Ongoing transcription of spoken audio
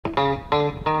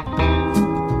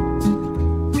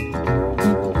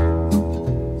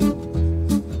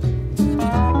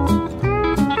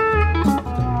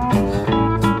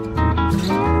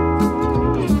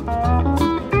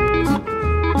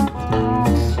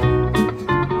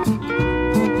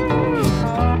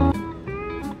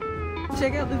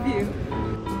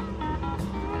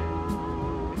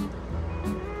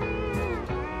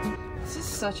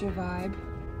such a vibe.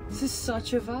 This is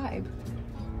such a vibe.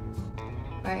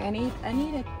 Alright, I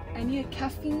need a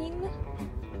caffeine.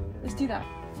 Let's do that.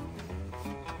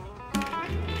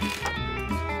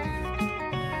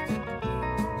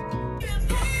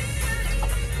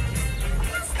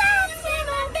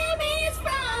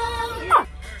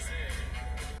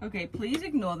 Okay, please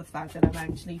ignore the fact that I'm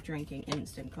actually drinking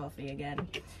instant coffee again.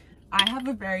 I have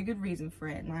a very good reason for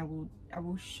it, and I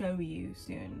will show you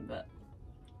soon, but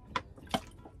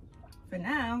for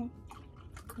now,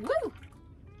 woo!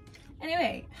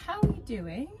 Anyway, how are you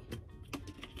doing?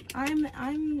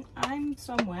 I'm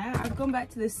somewhere. I've gone back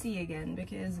to the sea again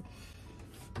because,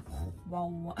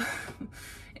 well,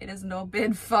 it has not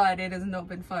been fun. It has not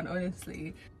been fun,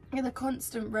 honestly. Yeah, the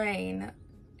constant rain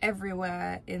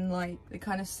everywhere in like the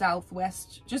kind of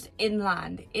southwest, just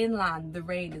inland, the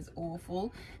rain is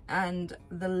awful, and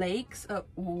the lakes are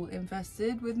all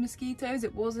infested with mosquitoes.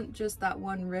 It wasn't just that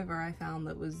one river I found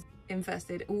that was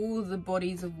infested. All the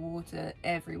bodies of water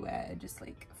everywhere, just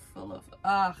like full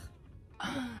of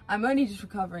I'm only just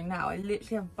recovering now. I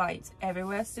literally have bites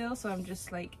everywhere still, so I'm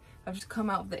just like, I've just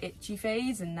come out of the itchy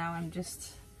phase, and now I'm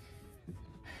just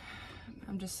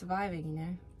surviving, you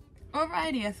know.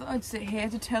 Alrighty, I thought I'd sit here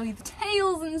to tell you the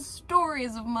tales and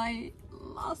stories of my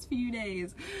last few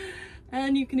days,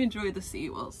 and you can enjoy the sea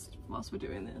whilst we're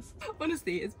doing this.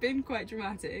 Honestly, it's been quite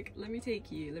dramatic. Let me take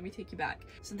you back.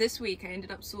 So this week I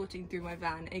ended up sorting through my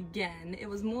van again. It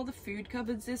was more the food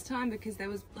cupboards this time because there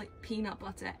was like peanut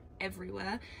butter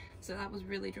everywhere, so that was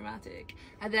really dramatic.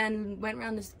 I then went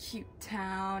around this cute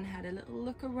town, had a little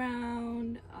look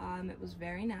around. It was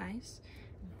very nice,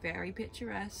 very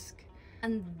picturesque.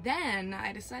 And then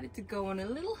I decided to go on a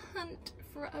little hunt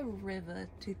for a river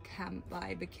to camp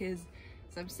by because,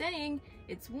 as I'm saying,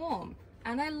 it's warm.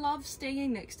 And I love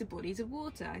staying next to bodies of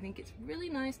water. I think it's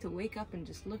really nice to wake up and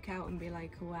just look out and be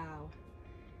like, wow,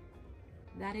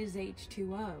 that is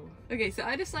H2O. Okay, so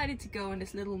I decided to go on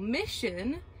this little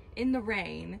mission in the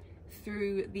rain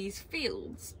through these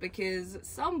fields because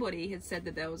somebody had said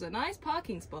that there was a nice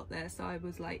parking spot there, so I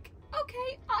was like,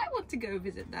 okay, I want to go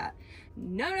visit that.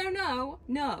 No.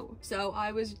 So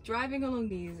I was driving along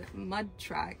these mud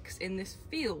tracks in this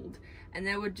field, and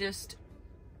there were just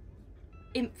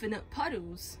infinite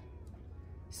puddles.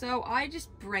 So I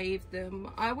just braved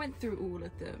them. I went through all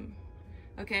of them.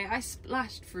 Okay, I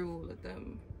splashed through all of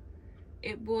them.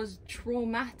 It was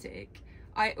traumatic.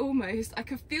 I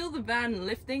could feel the van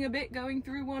lifting a bit going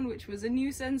through one, which was a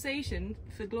new sensation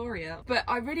for Gloria. But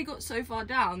I already got so far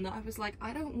down that I was like,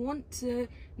 I don't want to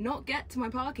not get to my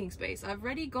parking space. I've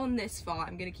already gone this far,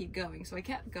 I'm gonna keep going. So I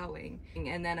kept going.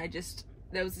 And then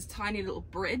there was this tiny little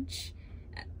bridge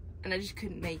and I just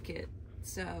couldn't make it.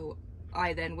 So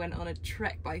I then went on a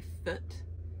trek by foot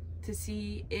to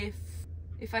see if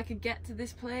I could get to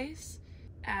this place.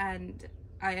 And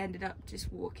I ended up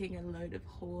just walking a load of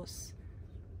horse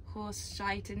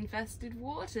shite infested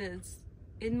waters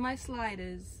in my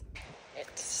sliders. It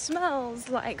smells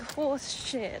like horse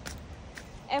shit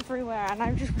everywhere and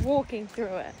I'm just walking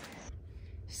through it.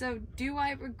 So do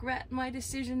I regret my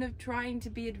decision of trying to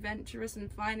be adventurous and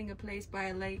finding a place by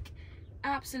a lake?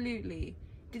 Absolutely.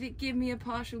 Did it give me a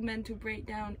partial mental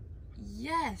breakdown?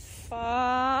 Yes.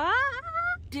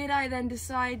 Did I then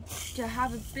decide to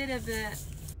have a bit of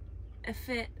a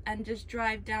fit and just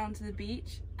drive down to the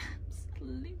beach?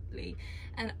 Absolutely.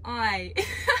 And I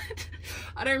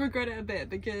don't regret it a bit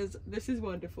because this is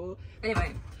wonderful.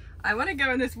 Anyway, I want to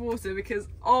go in this water because,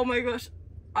 oh my gosh,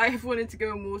 I have wanted to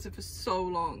go in water for so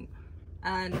long,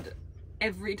 and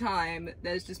every time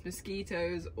there's just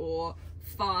mosquitoes or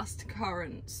fast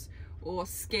currents or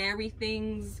scary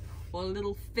things or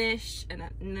little fish, and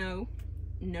no.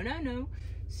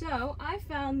 So I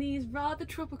found these rather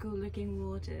tropical looking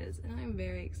waters and I'm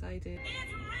very excited.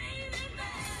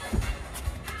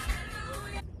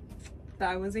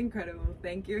 That was incredible.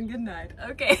 Thank you and good night.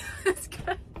 Okay, let's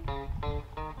go.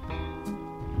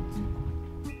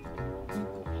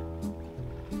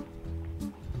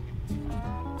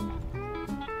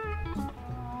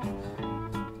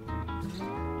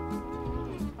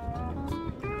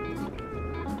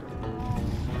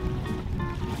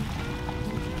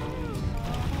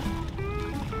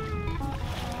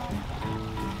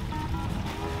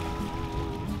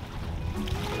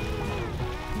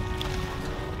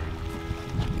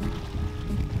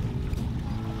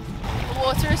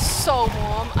 The water is so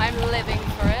warm, I'm living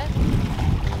for it.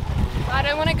 I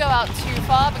don't want to go out too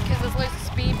far because there's loads of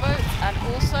speedboats and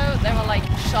also there are like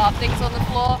sharp things on the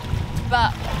floor,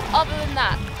 but other than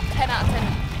that, 10 out of 10,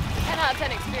 10 out of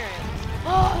 10 experience.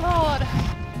 Oh Lord!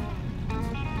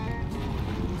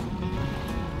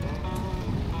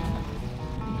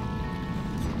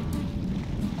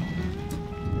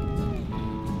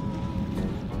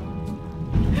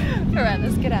 Alright,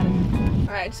 let's get at it.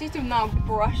 Alright, I just need to now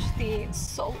brush the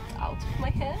salt out of my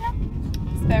hair.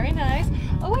 It's very nice.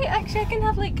 Oh wait, actually I can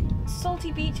have like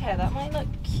salty beach hair. That might look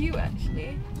cute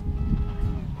actually.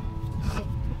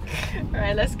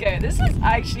 Alright, let's go. This is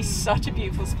actually such a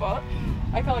beautiful spot.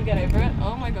 I can't get over it.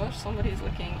 Oh my gosh, somebody's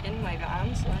looking in my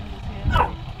van, so I need to...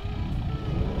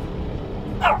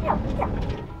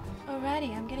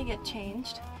 Alrighty, I'm gonna get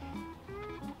changed.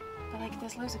 But like,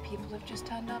 there's loads of people who've just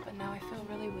turned up and now I feel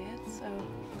really weird, so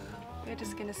we're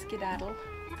just gonna skedaddle.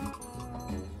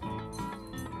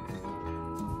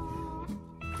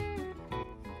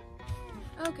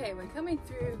 Okay, we're coming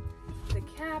through the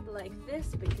cab like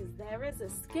this because there is a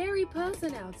scary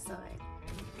person outside.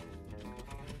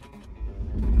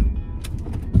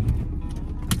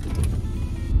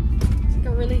 It's like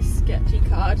a really sketchy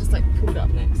car just like pulled up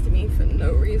next to me for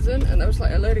no reason, and there was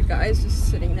like a load of guys just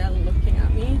sitting there looking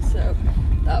at me, so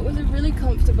that was a really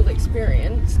comfortable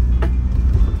experience.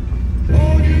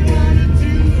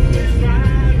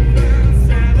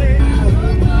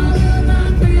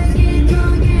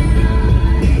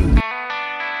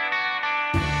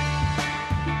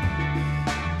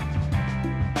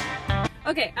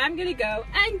 Okay, I'm gonna go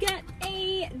and get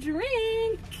a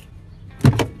drink.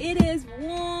 It is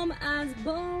warm as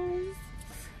balls,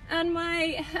 and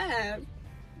my hair,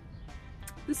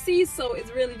 the sea salt is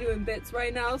really doing bits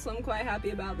right now, so I'm quite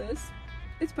happy about this.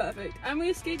 It's perfect, and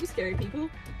we escaped the scary people.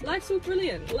 Life's so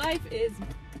brilliant. Life is...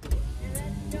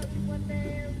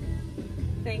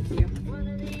 Thank you.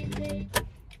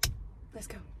 Let's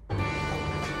go.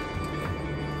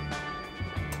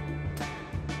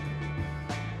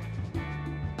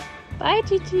 Bye,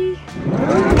 Gigi.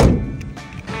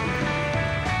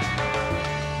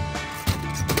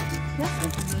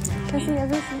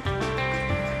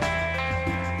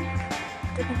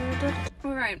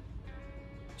 Alright,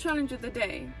 challenge of the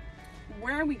day.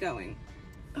 Where are we going?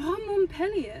 Oh,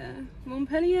 Montpellier.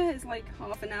 Montpellier is like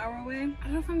half an hour away. I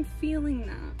don't know if I'm feeling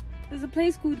that. There's a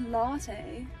place called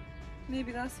Latte.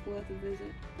 Maybe that's worth a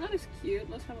visit. That is cute.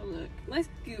 Let's have a look. Let's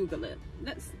Google it.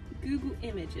 Let's Google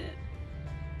image it.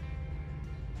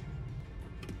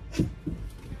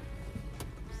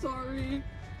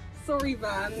 Sorry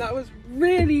van, that was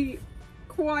really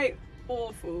quite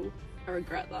awful. I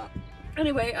regret that.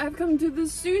 Anyway, I've come to the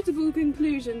suitable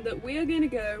conclusion that we are going to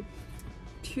go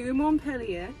to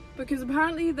Montpellier because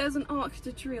apparently there's an Arc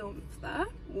de Triomphe there.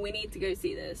 We need to go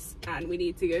see this and we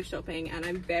need to go shopping, and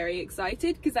I'm very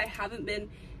excited because I haven't been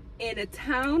in a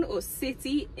town or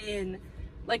city in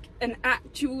like an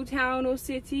actual town or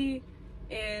city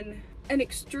in an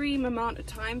extreme amount of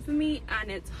time for me, and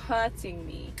it's hurting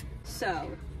me. So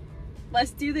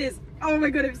let's do this. Oh my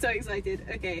god, I'm so excited.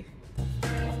 Okay.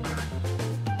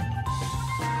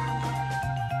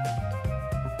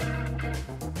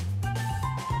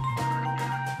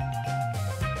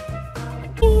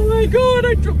 Oh my god,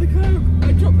 I dropped the Coke.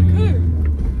 I dropped the Coke.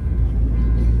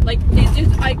 Like, it's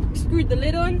just, I screwed the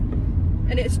lid on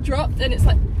and it's dropped and it's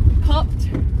like popped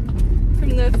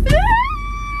from the...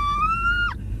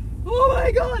 Oh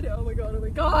my god, oh my god, oh my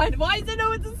god. Why is there no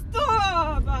one to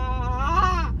stop?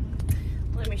 Ah!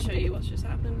 Let me show you what's just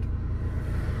happened.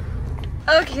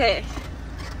 Okay,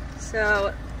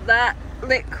 so that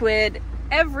liquid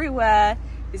everywhere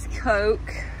is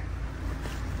Coke.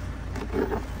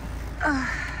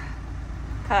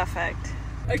 Perfect.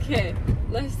 Okay,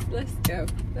 let's go.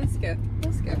 Let's go.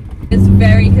 It's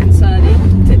very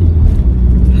concerning to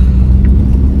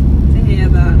hear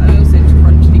that. I also just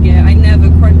crunched a gear. I never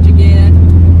crunch a gear.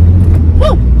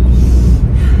 Woo!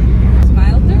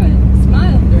 Smile through it.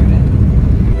 Smile through it.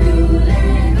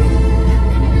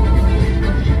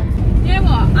 You know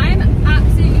what? I'm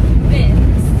absolutely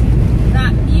convinced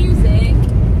that music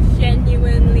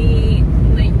genuinely,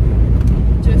 like,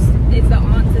 just is the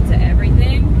answer to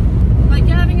everything. Like,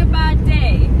 you're having a bad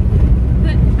day,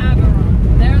 put ABBA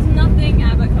on. There is nothing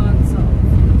ABBA can't solve.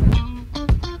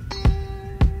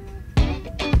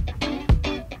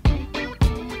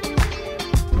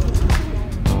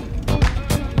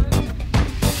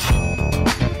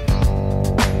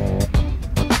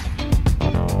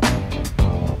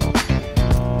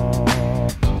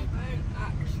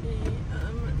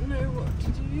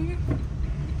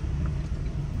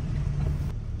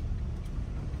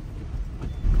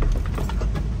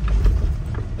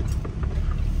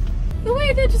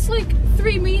 They're just like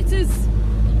 3 meters.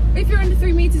 If you're under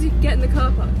 3 meters, you can get in the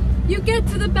car park. You get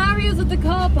to the barriers of the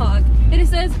car park and it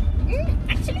says,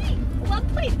 actually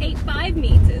 1.85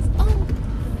 meters. Oh,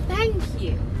 thank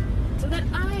you. So then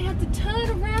I had to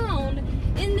turn around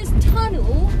in this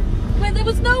tunnel where there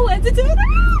was nowhere to turn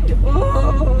around.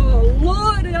 Oh,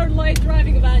 Lord, I don't like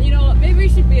driving a van. You know what? Maybe we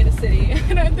should be in a city.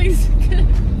 I don't think it's good.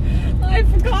 I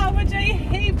forgot how much I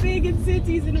hate being in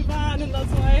cities in a van, and that's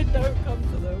why I don't come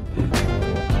to them.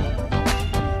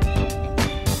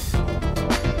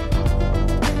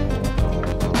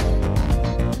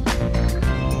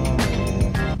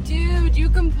 Dude, you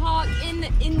can park in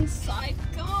the inside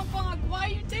car park. Why are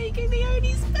you taking the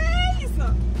only space?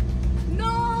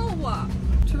 No!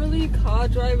 Truly, car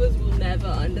drivers will never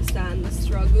understand the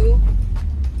struggle.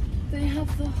 They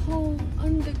have the whole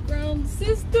underground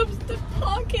systems to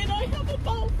park in. I have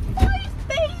about 5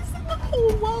 spaces in the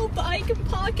whole world that I can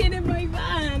park in my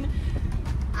van.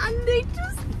 And they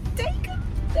just take them.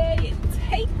 They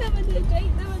take them and they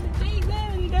take them and they take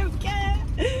them and they don't care.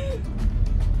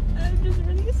 I'm just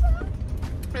really sad.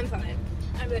 I'm fine.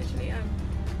 I'm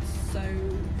so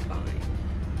fine.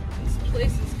 This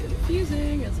place is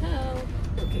confusing as hell.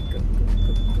 Okay, go.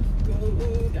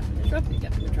 Get in the traffic.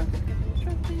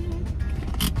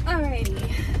 Alrighty.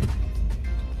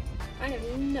 I have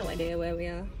no idea where we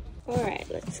are. Alright,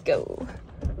 let's go.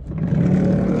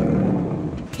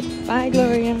 Bye,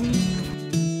 Gloria.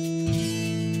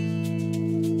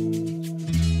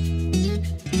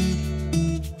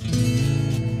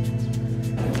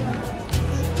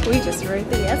 We just rode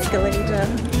the escalator.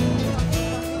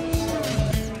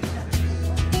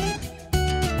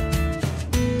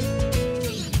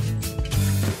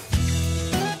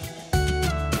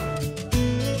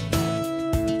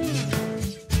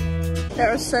 There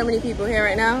are so many people here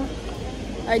right now.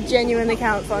 I genuinely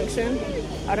can't function.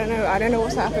 I don't know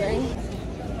what's happening.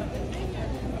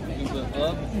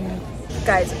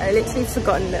 Guys, I literally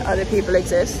forgotten that other people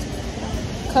exist.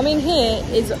 Coming here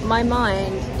my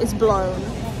mind is blown.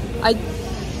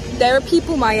 There are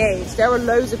people my age. There are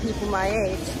loads of people my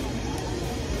age.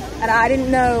 And I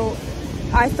didn't know,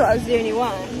 I thought I was the only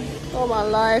one. Oh my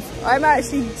life. I'm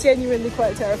actually genuinely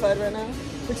quite terrified right now,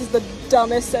 which is the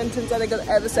dumbest sentence I think I've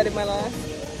ever said in my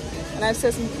life. And I've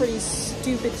said some pretty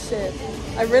stupid shit.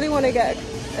 I really want to get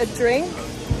a drink.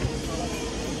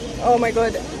 Oh my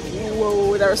god.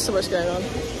 Whoa, there is so much going on.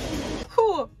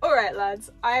 Whew. Alright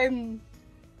lads, I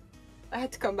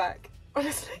had to come back,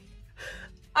 honestly.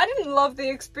 I didn't love the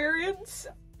experience.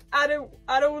 I don't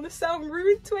want to sound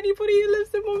rude to anybody who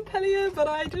lives in Montpellier, but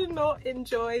I did not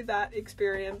enjoy that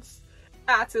experience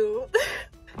at all.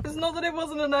 It's not that it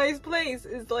wasn't a nice place,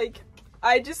 it's like,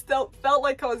 I just felt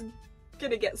like I was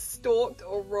gonna get stalked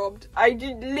or robbed. I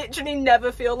literally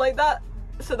never feel like that,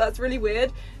 so that's really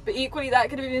weird. But equally, that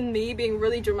could have been me being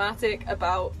really dramatic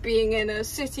about being in a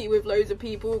city with loads of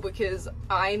people, because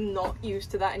I'm not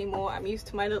used to that anymore. I'm used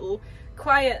to my little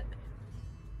quiet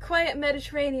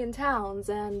Mediterranean towns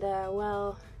and,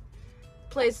 well,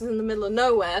 places in the middle of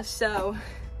nowhere, so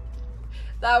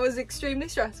that was extremely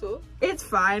stressful. It's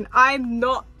fine. I'm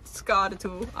not scarred at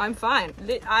all. I'm fine.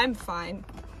 I'm fine.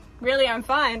 Really, I'm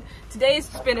fine. Today's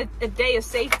just been a day of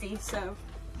safety, so.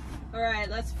 Alright,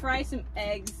 let's fry some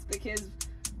eggs, because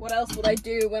what else would I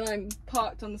do when I'm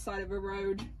parked on the side of a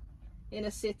road in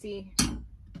a city?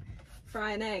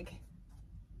 Fry an egg.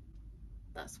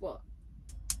 That's what.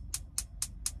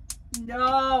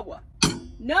 No!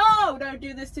 No! Don't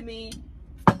do this to me!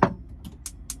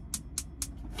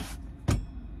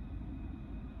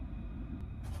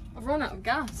 I've run out of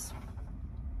gas.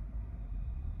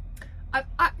 I've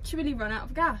actually run out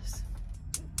of gas.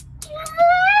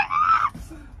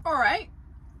 Alright.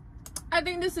 I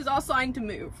think this is our sign to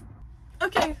move.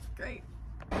 Okay, great.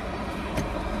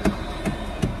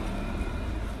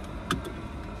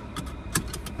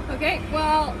 Okay,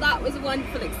 well, that was a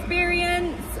wonderful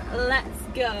experience. Let's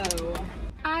go.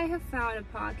 I have found a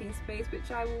parking space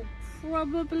which I will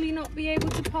probably not be able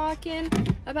to park in,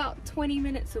 about 20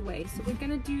 minutes away. So we're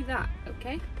gonna do that,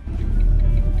 okay?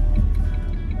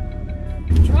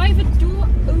 Driver door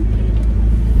open.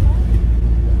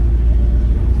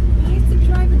 Why is the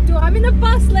driver door? I'm in a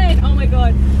bus lane. Oh my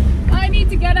god. I need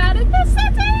to get out of the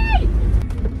city.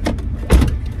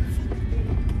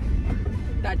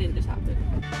 That didn't just happen.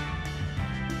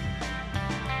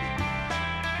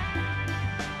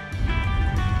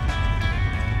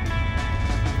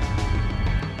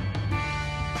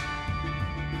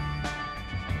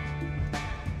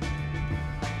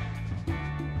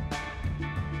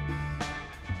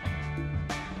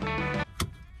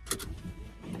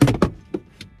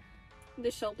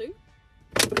 This shall do.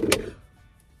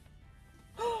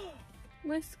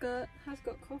 My skirt has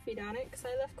got coffee down it because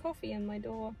I left coffee in my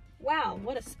door. Wow,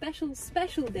 what a special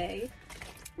day.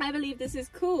 I believe this is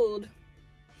called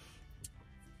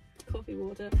coffee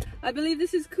water. I believe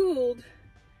this is called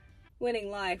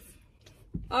winning life.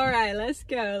 Alright, let's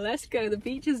go. Let's go. The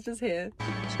beach is just here.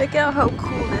 Check out how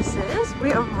cool this is.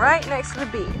 We are right next to the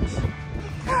beach.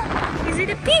 Is it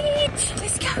a beach?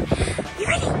 Let's go. You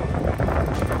ready?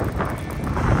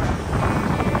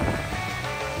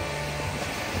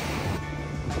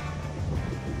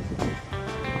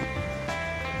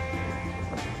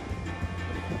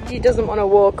 She doesn't want to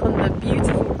walk on the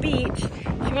beautiful beach.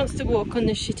 She wants to walk on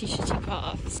the shitty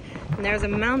paths. And there's a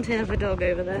mountain of a dog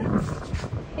over there.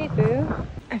 Hey boo.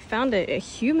 I found a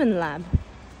human lab.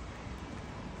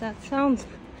 That sounds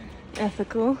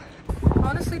ethical.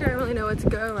 Honestly, don't really know where to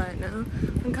go right now.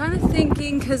 I'm kind of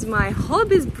thinking, because my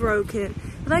hob is broken,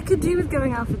 that I could do with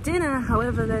going out for dinner.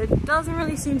 However, there doesn't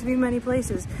really seem to be many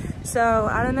places. So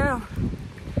I don't know.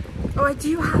 Oh, I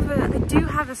do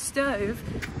have a stove.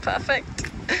 Perfect.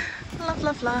 Love,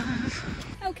 love, love.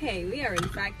 Okay, we are in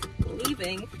fact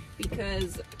leaving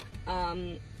because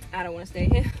I don't want to stay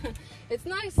here. It's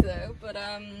nice though, but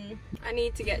I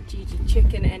need to get Gigi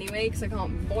chicken anyway because I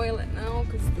can't boil it now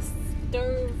because the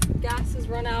stove gas has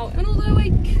run out. And although I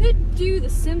could do the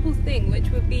simple thing, which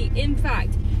would be in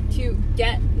fact to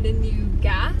get the new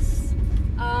gas,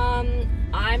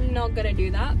 I'm not gonna do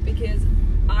that because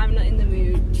I'm not in the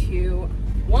mood to,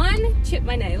 one, chip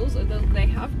my nails, although they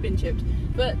have been chipped,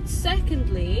 but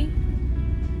secondly,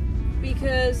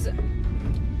 because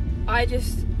I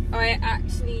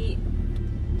actually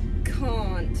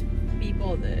can't be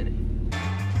bothered.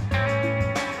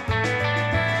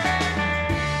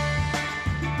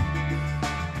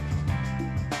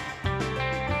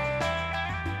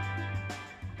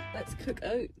 Let's cook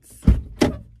oats.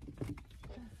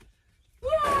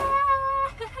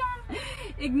 Yeah!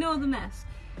 Ignore the mess.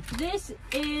 This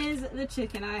is the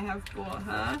chicken I have bought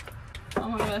her. Oh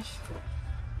my gosh.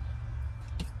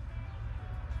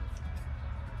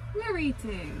 We're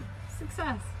eating.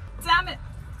 Success. Damn it!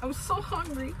 I was so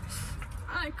hungry.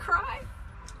 I cried.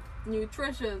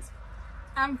 Nutritious.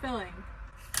 I'm filling.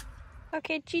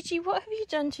 Okay, Gigi, what have you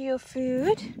done to your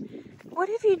food? What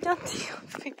have you done to your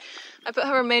food? I put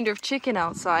her remainder of chicken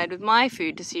outside with my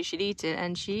food to see if she'd eat it,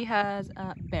 and she has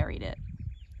buried it.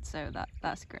 So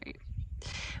that's great.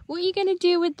 What are you gonna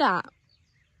do with that?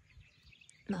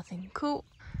 Nothing. Cool.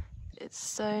 It's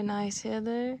so nice here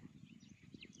though.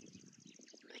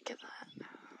 Look at that.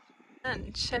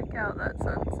 And check out that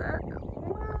sunset.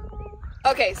 Wow.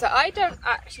 Okay, so I don't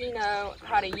actually know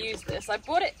how to use this. I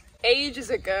bought it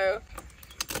ages ago.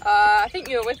 I think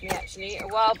you were with me actually a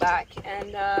while back,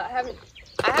 and I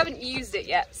haven't used it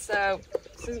yet, so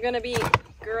this is gonna be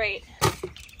great.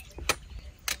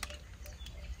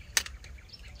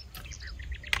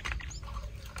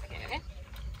 Okay.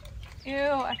 Ew,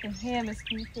 I can hear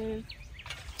mosquitoes.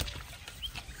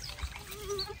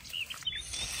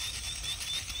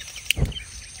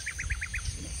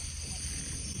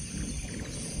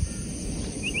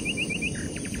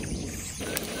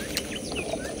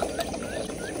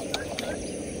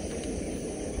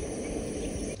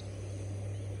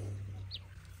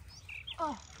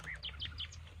 Oh.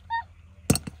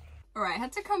 Alright, I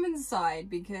had to come inside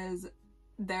because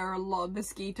there are a lot of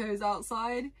mosquitoes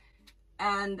outside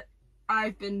and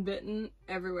I've been bitten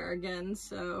everywhere again,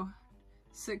 so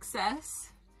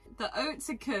success. The oats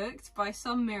are cooked. By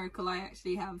some miracle I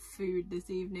actually have food this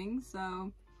evening,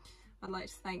 so I'd like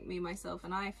to thank me, myself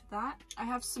and I for that. I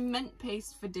have cement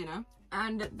paste for dinner,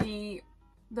 and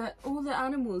all the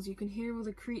animals, you can hear all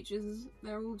the creatures,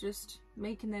 they're all just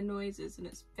making their noises, and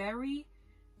it's very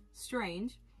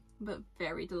strange but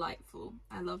very delightful.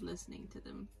 I love listening to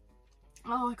them.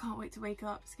 Oh, I can't wait to wake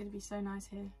up. It's gonna be so nice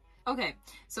here. Okay,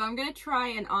 so I'm gonna try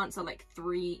and answer like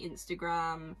 3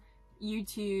 Instagram,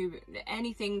 YouTube,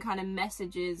 anything kind of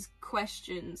messages,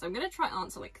 questions. I'm gonna try and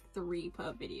answer like 3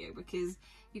 per video because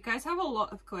you guys have a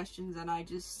lot of questions and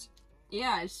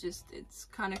yeah, it's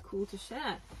kind of cool to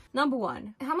share. Number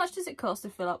 1, how much does it cost to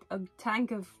fill up a tank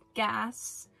of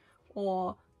gas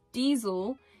or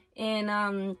diesel in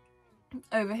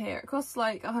over here? It costs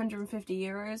like 150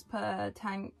 euros per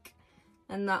tank,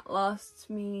 and that lasts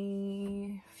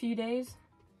me a few days,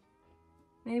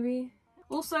 maybe.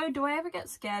 Also, do I ever get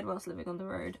scared whilst living on the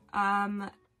road?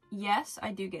 Yes,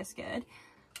 I do get scared.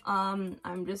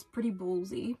 I'm just pretty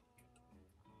ballsy.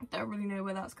 Don't really know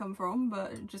where that's come from,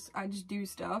 but I just do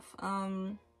stuff.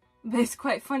 But it's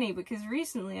quite funny because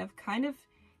recently I've kind of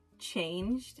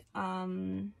changed.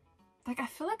 Like, I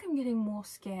feel like I'm getting more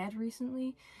scared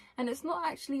recently, and it's not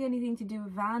actually anything to do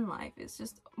with van life. It's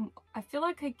just, I feel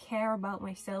like I care about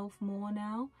myself more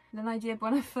now than I did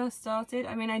when I first started.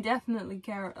 I mean, I definitely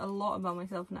care a lot about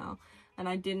myself now, and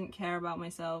I didn't care about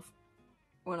myself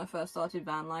when I first started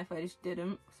van life. I just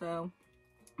didn't. So,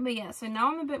 but yeah, so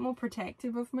now I'm a bit more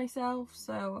protective of myself,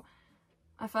 so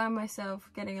I find myself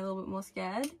getting a little bit more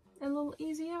scared a little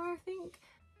easier, I think.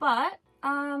 But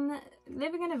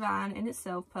Living in a van in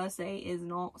itself per se is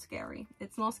not scary.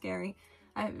 It's not scary.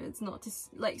 It's not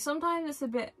just like, sometimes it's a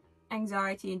bit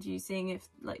anxiety inducing if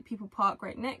like people park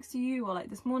right next to you, or like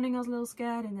this morning I was a little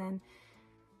scared, and then,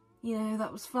 you know,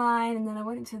 that was fine, and then I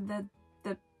went into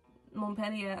the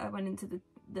Montpellier, I went into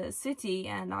the city,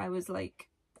 and I was like,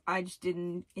 I just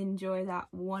didn't enjoy that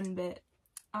one bit.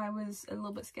 I was a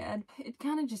little bit scared. It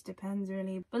kind of just depends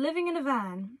really. But living in a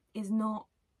van is not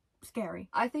scary.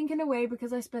 I think in a way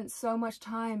because I spent so much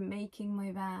time making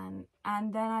my van,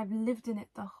 and then I've lived in it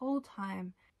the whole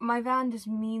time. My van just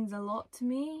means a lot to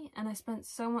me, and I spent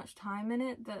so much time in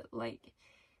it that like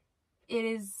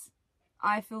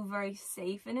I feel very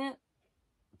safe in it.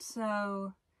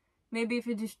 So maybe if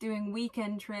you're just doing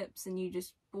weekend trips and you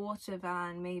just bought a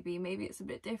van, maybe it's a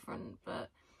bit different, but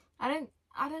I don't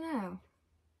know.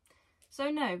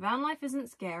 So no, van life isn't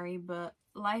scary, but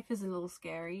life is a little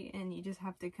scary, and you just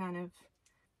have to kind of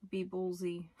be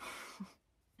ballsy.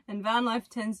 And van life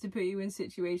tends to put you in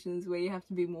situations where you have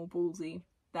to be more ballsy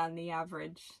than the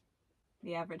average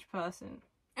person.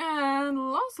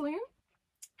 And lastly,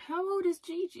 how old is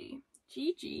Gigi?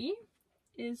 Gigi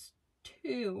is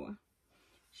 2.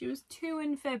 She was 2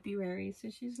 in February, so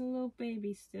she's a little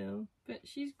baby still, but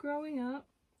she's growing up.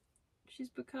 She's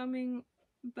becoming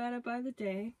better by the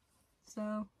day,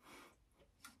 so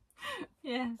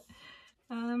yeah.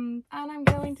 And I'm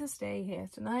going to stay here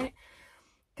tonight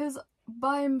because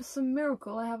by some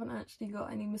miracle I haven't actually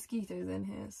got any mosquitoes in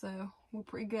here, so we're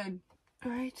pretty good.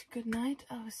 Alright, good night.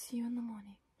 I will see you in the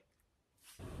morning.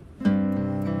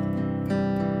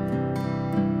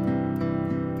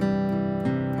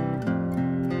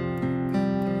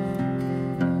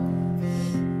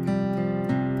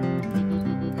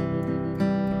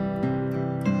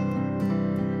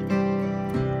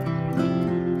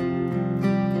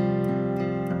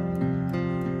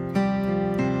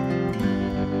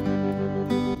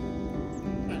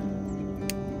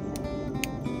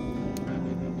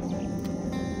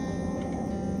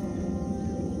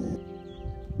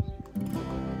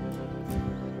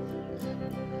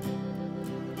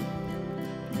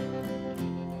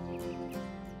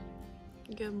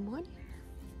 Good morning.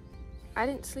 I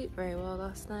didn't sleep very well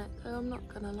last night, though, I'm not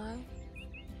gonna lie.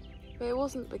 But it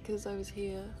wasn't because I was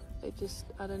here.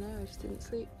 I don't know, I just didn't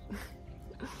sleep.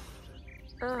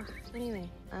 Anyway,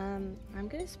 I'm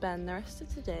gonna spend the rest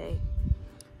of today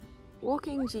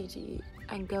walking Gigi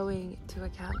and going to a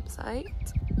campsite.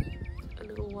 A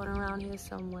little one around here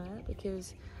somewhere,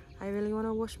 because I really want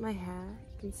to wash my hair.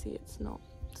 You can see it's not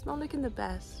looking the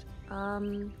best.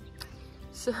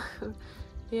 So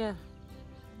yeah.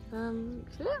 So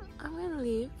yeah, I'm gonna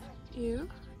leave you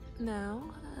now,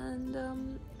 and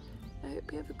I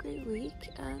hope you have a great week,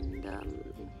 and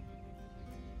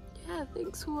yeah,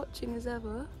 thanks for watching as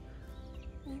ever,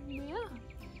 and yeah,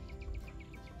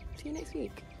 see you next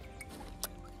week.